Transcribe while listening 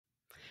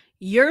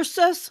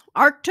Ursus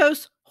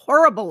arctos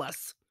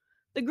horribilis,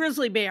 the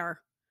grizzly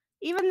bear.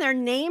 Even their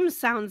name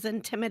sounds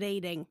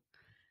intimidating.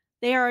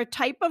 They are a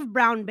type of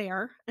brown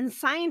bear, and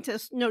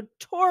scientists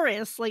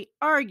notoriously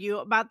argue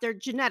about their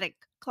genetic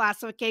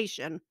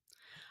classification.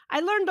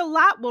 I learned a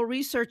lot while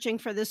researching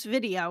for this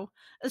video,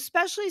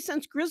 especially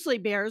since grizzly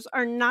bears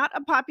are not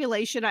a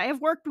population I have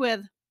worked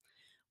with.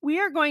 We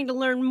are going to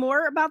learn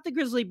more about the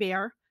grizzly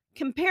bear,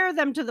 compare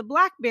them to the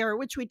black bear,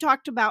 which we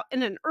talked about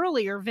in an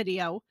earlier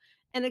video,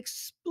 and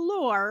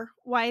explore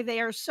why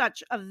they are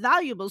such a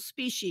valuable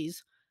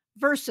species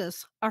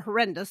versus a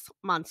horrendous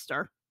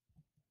monster.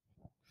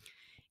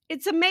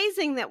 It's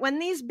amazing that when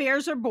these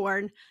bears are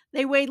born,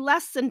 they weigh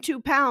less than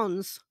 2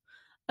 pounds.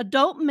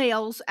 Adult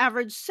males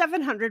average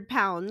 700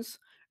 pounds,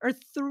 or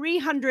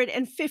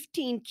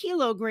 315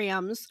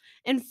 kilograms,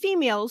 and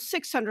females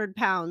 600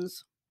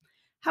 pounds.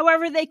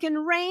 However, they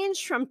can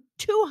range from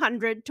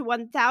 200 to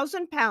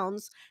 1,000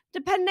 pounds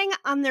depending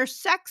on their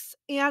sex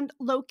and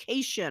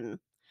location.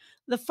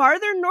 The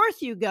farther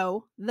north you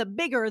go, the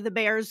bigger the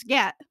bears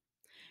get.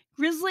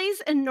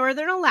 Grizzlies in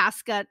northern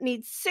Alaska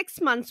need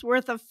 6 months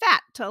worth of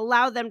fat to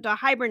allow them to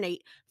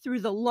hibernate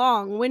through the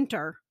long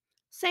winter.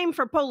 Same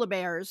for polar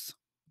bears.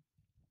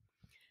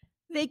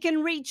 They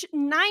can reach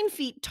 9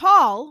 feet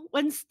tall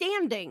when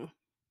standing.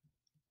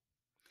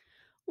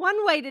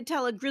 One way to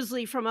tell a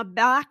grizzly from a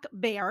black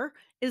bear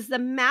is the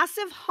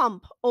massive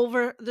hump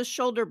over the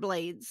shoulder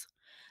blades.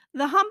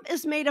 The hump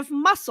is made of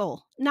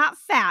muscle, not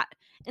fat,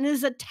 and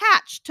is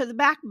attached to the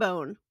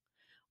backbone.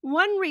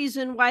 One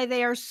reason why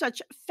they are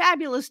such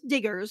fabulous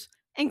diggers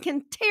and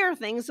can tear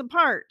things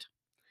apart.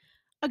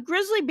 A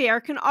grizzly bear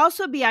can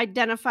also be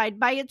identified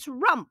by its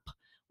rump,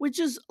 which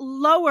is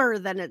lower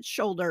than its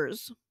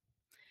shoulders.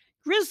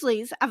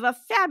 Grizzlies have a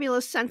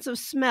fabulous sense of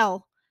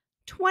smell,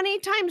 20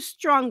 times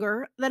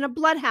stronger than a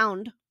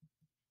bloodhound.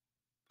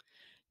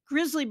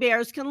 Grizzly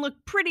bears can look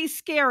pretty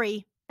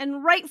scary,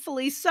 and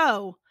rightfully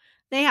so.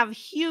 They have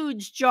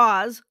huge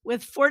jaws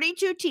with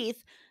 42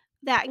 teeth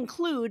that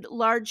include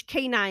large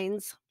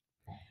canines.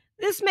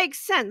 This makes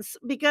sense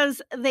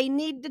because they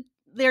need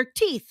their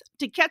teeth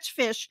to catch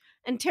fish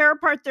and tear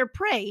apart their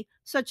prey,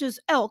 such as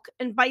elk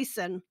and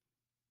bison.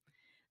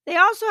 They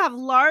also have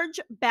large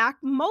back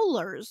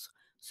molars,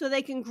 so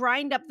they can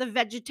grind up the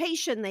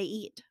vegetation they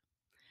eat.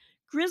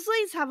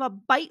 Grizzlies have a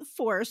bite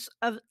force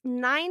of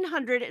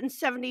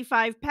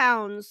 975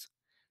 pounds,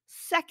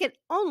 second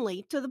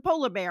only to the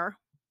polar bear.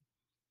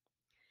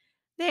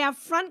 They have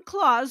front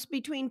claws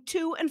between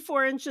 2 and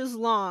 4 inches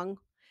long.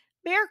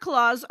 Bear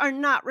claws are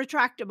not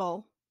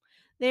retractable.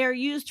 They are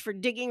used for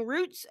digging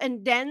roots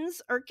and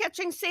dens or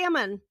catching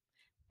salmon.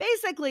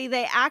 Basically,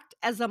 they act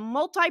as a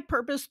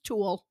multi-purpose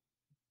tool.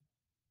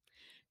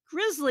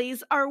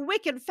 Grizzlies are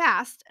wicked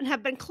fast and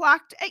have been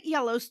clocked at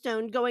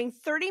Yellowstone going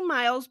 30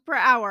 miles per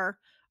hour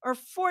or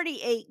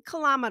 48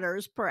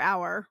 kilometers per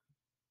hour.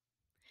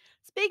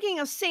 Speaking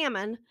of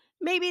salmon,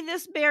 maybe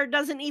this bear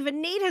doesn't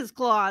even need his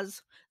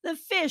claws. The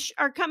fish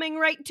are coming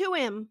right to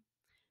him.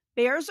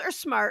 Bears are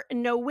smart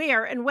and know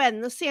where and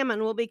when the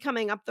salmon will be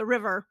coming up the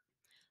river.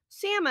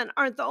 Salmon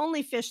aren't the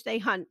only fish they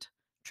hunt.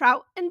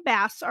 Trout and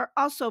bass are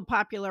also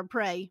popular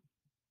prey.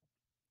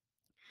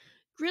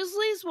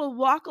 Grizzlies will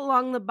walk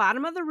along the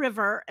bottom of the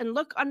river and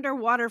look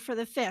underwater for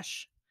the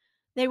fish.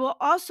 They will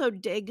also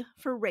dig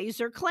for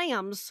razor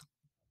clams.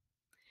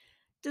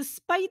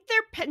 Despite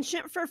their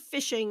penchant for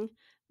fishing,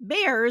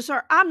 bears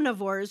are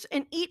omnivores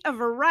and eat a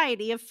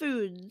variety of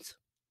foods.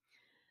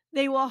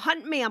 They will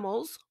hunt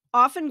mammals,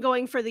 often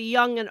going for the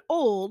young and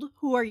old,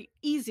 who are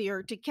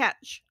easier to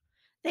catch.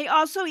 They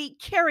also eat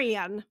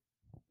carrion,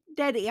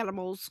 dead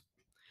animals.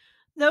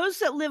 Those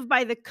that live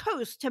by the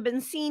coast have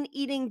been seen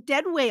eating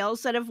dead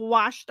whales that have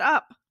washed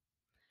up.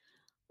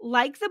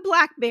 Like the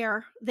black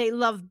bear, they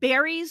love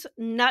berries,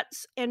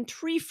 nuts, and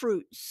tree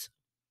fruits.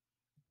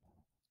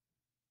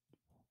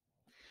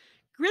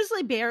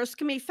 Grizzly bears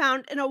can be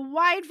found in a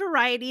wide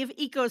variety of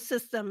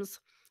ecosystems,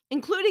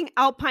 including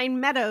alpine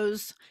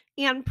meadows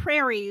and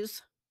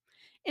prairies.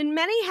 In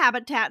many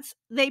habitats,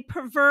 they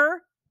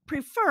prefer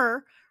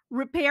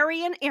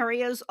riparian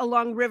areas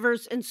along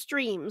rivers and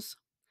streams.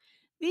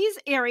 These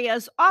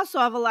areas also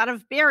have a lot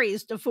of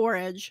berries to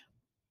forage.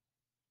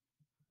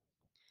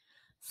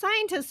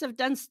 Scientists have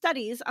done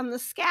studies on the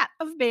scat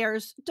of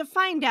bears to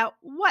find out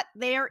what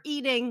they are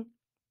eating.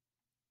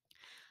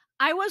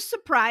 I was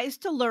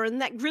surprised to learn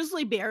that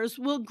grizzly bears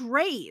will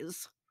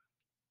graze.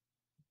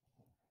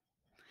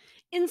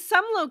 In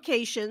some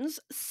locations,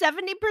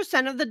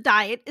 70% of the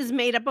diet is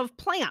made up of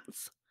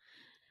plants.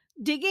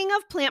 Digging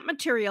of plant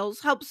materials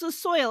helps the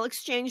soil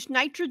exchange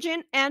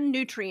nitrogen and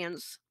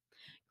nutrients.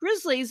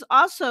 Grizzlies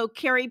also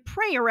carry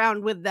prey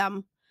around with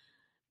them.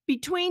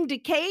 Between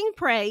decaying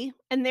prey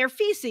and their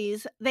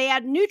feces, they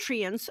add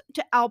nutrients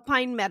to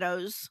alpine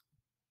meadows.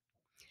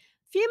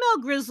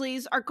 Female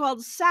grizzlies are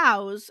called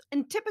sows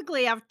and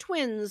typically have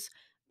twins,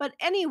 but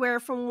anywhere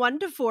from 1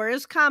 to 4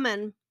 is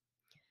common.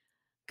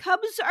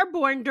 Cubs are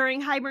born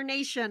during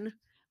hibernation,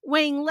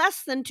 weighing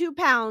less than 2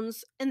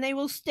 pounds, and they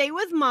will stay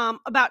with mom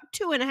about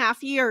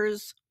 2.5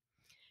 years.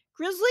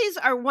 Grizzlies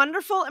are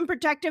wonderful and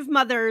protective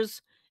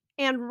mothers,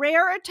 and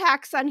rare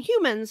attacks on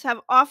humans have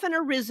often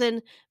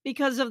arisen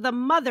because of the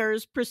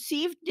mother's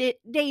perceived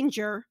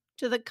danger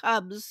to the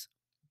cubs.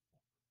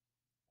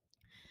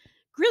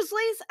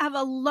 Grizzlies have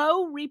a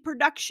low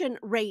reproduction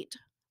rate.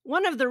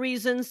 One of the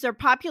reasons their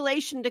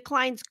population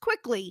declines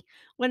quickly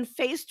when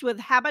faced with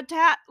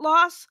habitat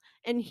loss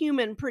and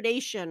human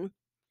predation.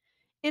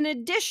 In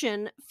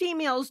addition,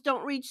 females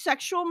don't reach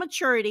sexual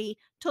maturity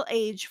till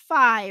age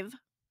 5.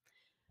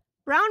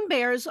 Brown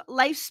bear's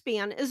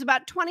lifespan is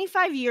about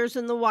 25 years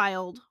in the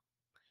wild.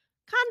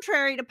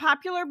 Contrary to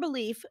popular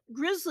belief,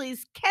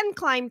 grizzlies can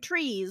climb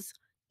trees,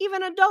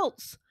 even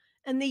adults,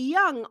 and the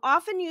young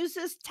often use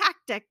this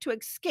tactic to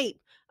escape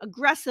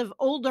aggressive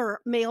older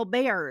male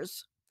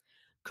bears.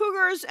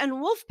 Cougars and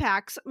wolf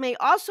packs may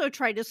also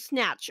try to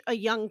snatch a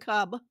young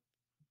cub.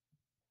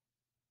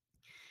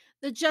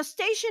 The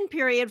gestation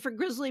period for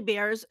grizzly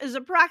bears is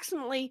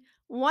approximately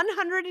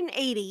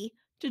 180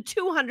 to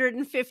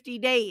 250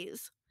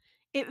 days.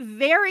 It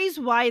varies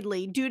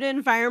widely due to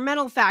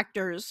environmental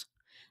factors.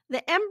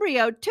 The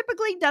embryo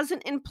typically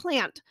doesn't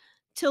implant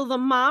till the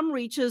mom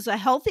reaches a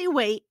healthy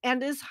weight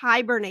and is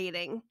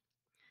hibernating.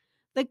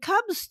 The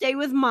cubs stay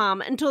with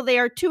mom until they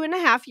are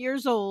 2.5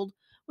 years old,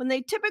 when they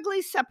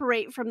typically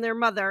separate from their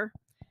mother.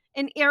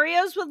 In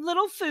areas with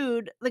little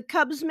food, the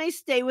cubs may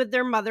stay with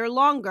their mother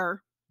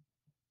longer.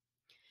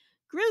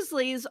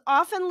 Grizzlies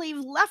often leave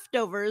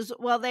leftovers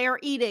while they are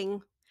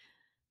eating.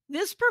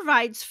 This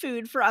provides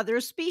food for other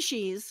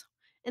species.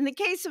 In the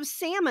case of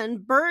salmon,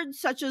 birds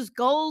such as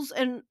gulls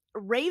and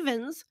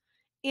ravens,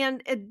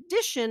 in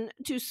addition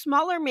to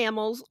smaller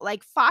mammals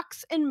like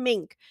fox and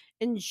mink,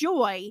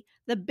 enjoy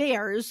the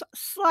bear's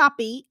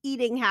sloppy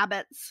eating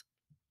habits.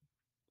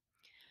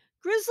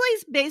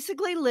 Grizzlies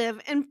basically live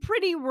in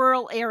pretty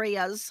rural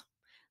areas.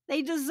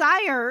 They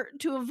desire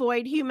to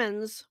avoid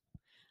humans.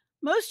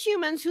 Most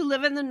humans who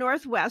live in the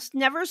Northwest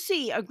never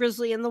see a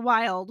grizzly in the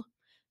wild.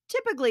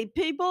 Typically,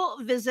 people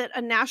visit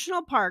a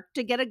national park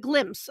to get a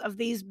glimpse of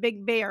these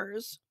big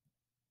bears.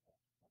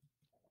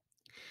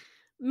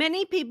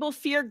 Many people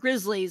fear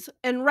grizzlies,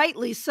 and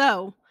rightly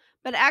so,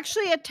 but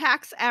actually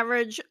attacks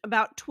average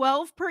about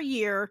 12 per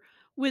year,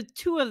 with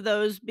 2 of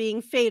those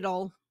being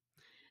fatal.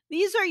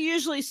 These are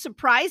usually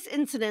surprise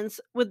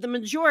incidents, with the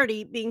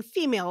majority being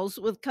females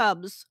with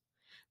cubs.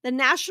 The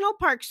National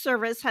Park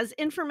Service has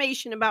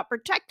information about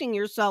protecting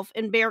yourself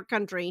in bear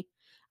country.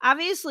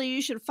 Obviously,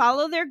 you should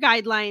follow their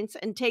guidelines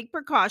and take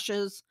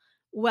precautions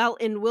while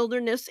in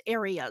wilderness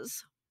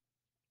areas.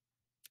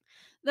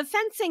 The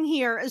fencing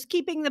here is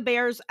keeping the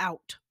bears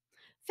out.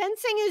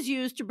 Fencing is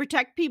used to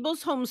protect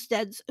people's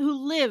homesteads who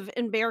live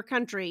in bear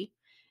country.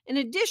 In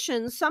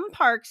addition, some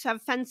parks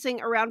have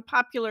fencing around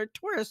popular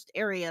tourist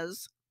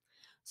areas.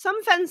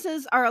 Some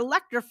fences are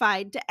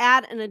electrified to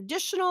add an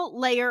additional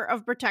layer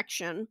of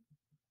protection.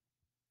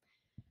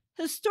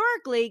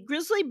 Historically,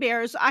 grizzly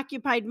bears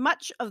occupied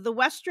much of the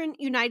western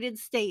United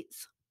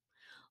States.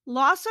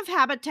 Loss of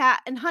habitat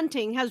and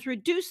hunting has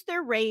reduced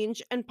their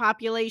range and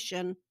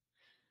population.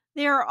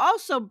 There are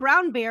also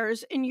brown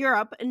bears in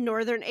Europe and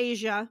northern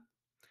Asia.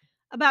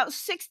 About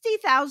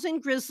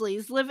 60,000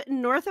 grizzlies live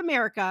in North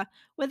America,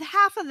 with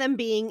half of them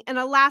being in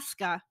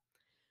Alaska.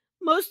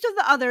 Most of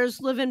the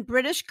others live in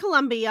British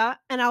Columbia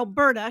and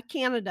Alberta,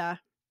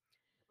 Canada.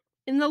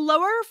 In the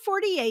lower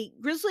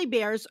 48, grizzly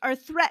bears are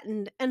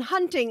threatened and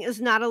hunting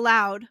is not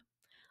allowed.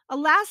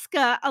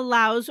 Alaska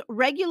allows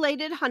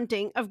regulated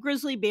hunting of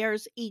grizzly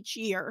bears each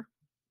year.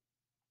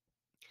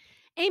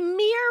 A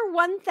mere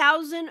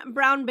 1,000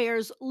 brown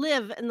bears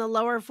live in the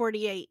lower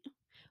 48.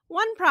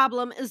 One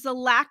problem is the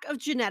lack of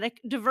genetic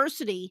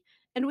diversity,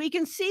 and we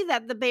can see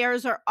that the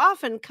bears are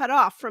often cut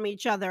off from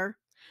each other.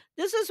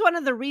 This is one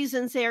of the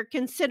reasons they are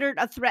considered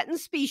a threatened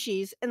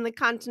species in the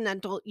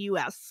continental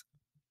U.S.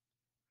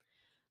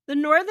 The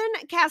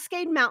Northern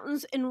Cascade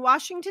Mountains in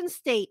Washington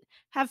state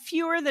have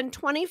fewer than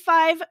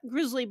 25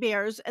 grizzly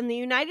bears, and the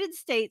United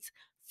States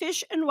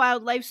Fish and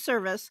Wildlife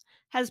Service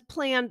has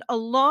planned a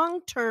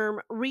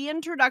long-term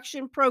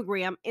reintroduction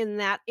program in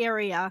that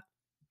area.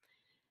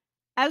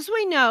 As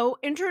we know,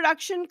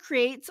 introduction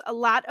creates a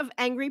lot of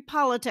angry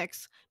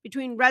politics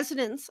between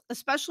residents,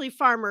 especially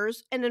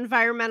farmers, and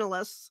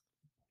environmentalists.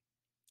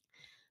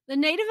 The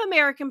Native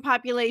American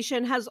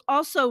population has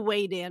also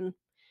weighed in.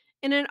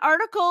 In an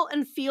article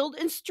in Field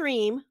and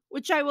Stream,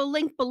 which I will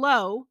link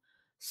below,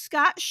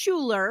 Scott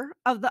Schuler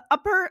of the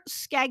Upper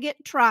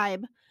Skagit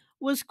tribe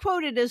was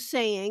quoted as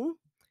saying,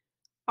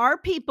 "Our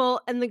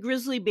people and the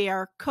grizzly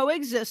bear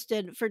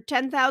coexisted for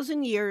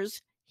 10,000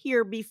 years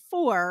here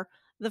before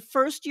the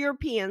first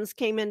Europeans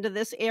came into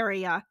this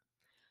area.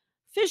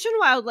 Fish and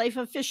wildlife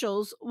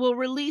officials will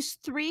release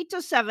 3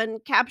 to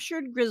 7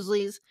 captured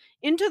grizzlies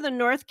into the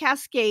North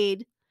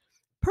Cascade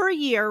per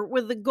year,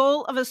 with the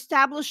goal of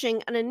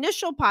establishing an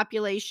initial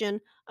population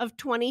of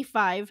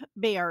 25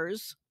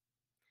 bears."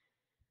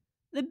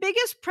 The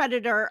biggest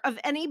predator of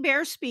any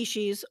bear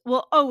species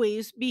will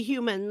always be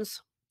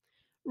humans.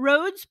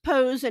 Roads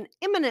pose an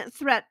imminent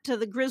threat to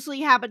the grizzly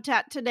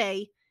habitat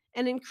today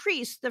and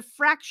increase the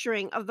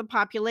fracturing of the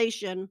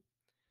population.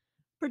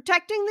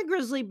 Protecting the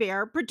grizzly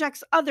bear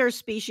protects other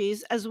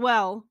species as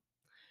well.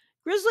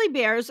 Grizzly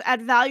bears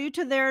add value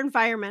to their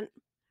environment,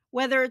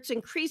 whether it's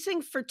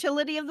increasing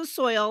fertility of the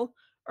soil,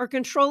 or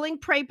controlling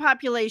prey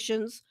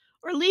populations,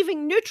 or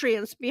leaving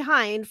nutrients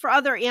behind for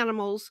other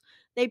animals.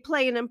 They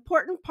play an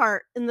important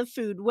part in the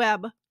food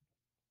web.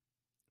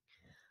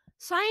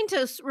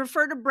 Scientists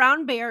refer to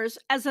brown bears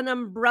as an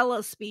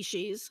umbrella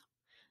species.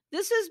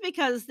 This is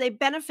because they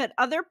benefit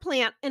other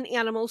plant and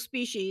animal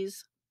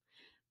species.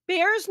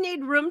 Bears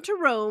need room to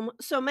roam,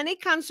 so many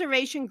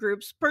conservation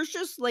groups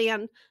purchase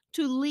land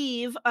to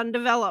leave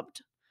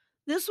undeveloped.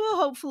 This will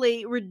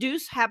hopefully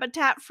reduce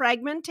habitat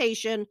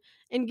fragmentation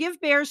and give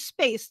bears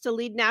space to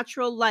lead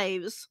natural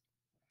lives.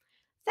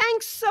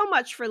 Thanks so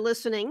much for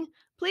listening.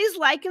 Please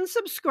like and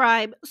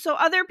subscribe so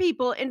other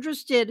people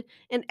interested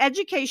in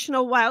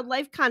educational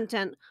wildlife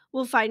content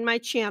will find my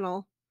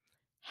channel.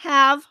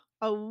 Have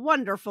a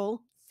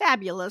wonderful,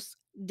 fabulous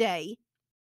day.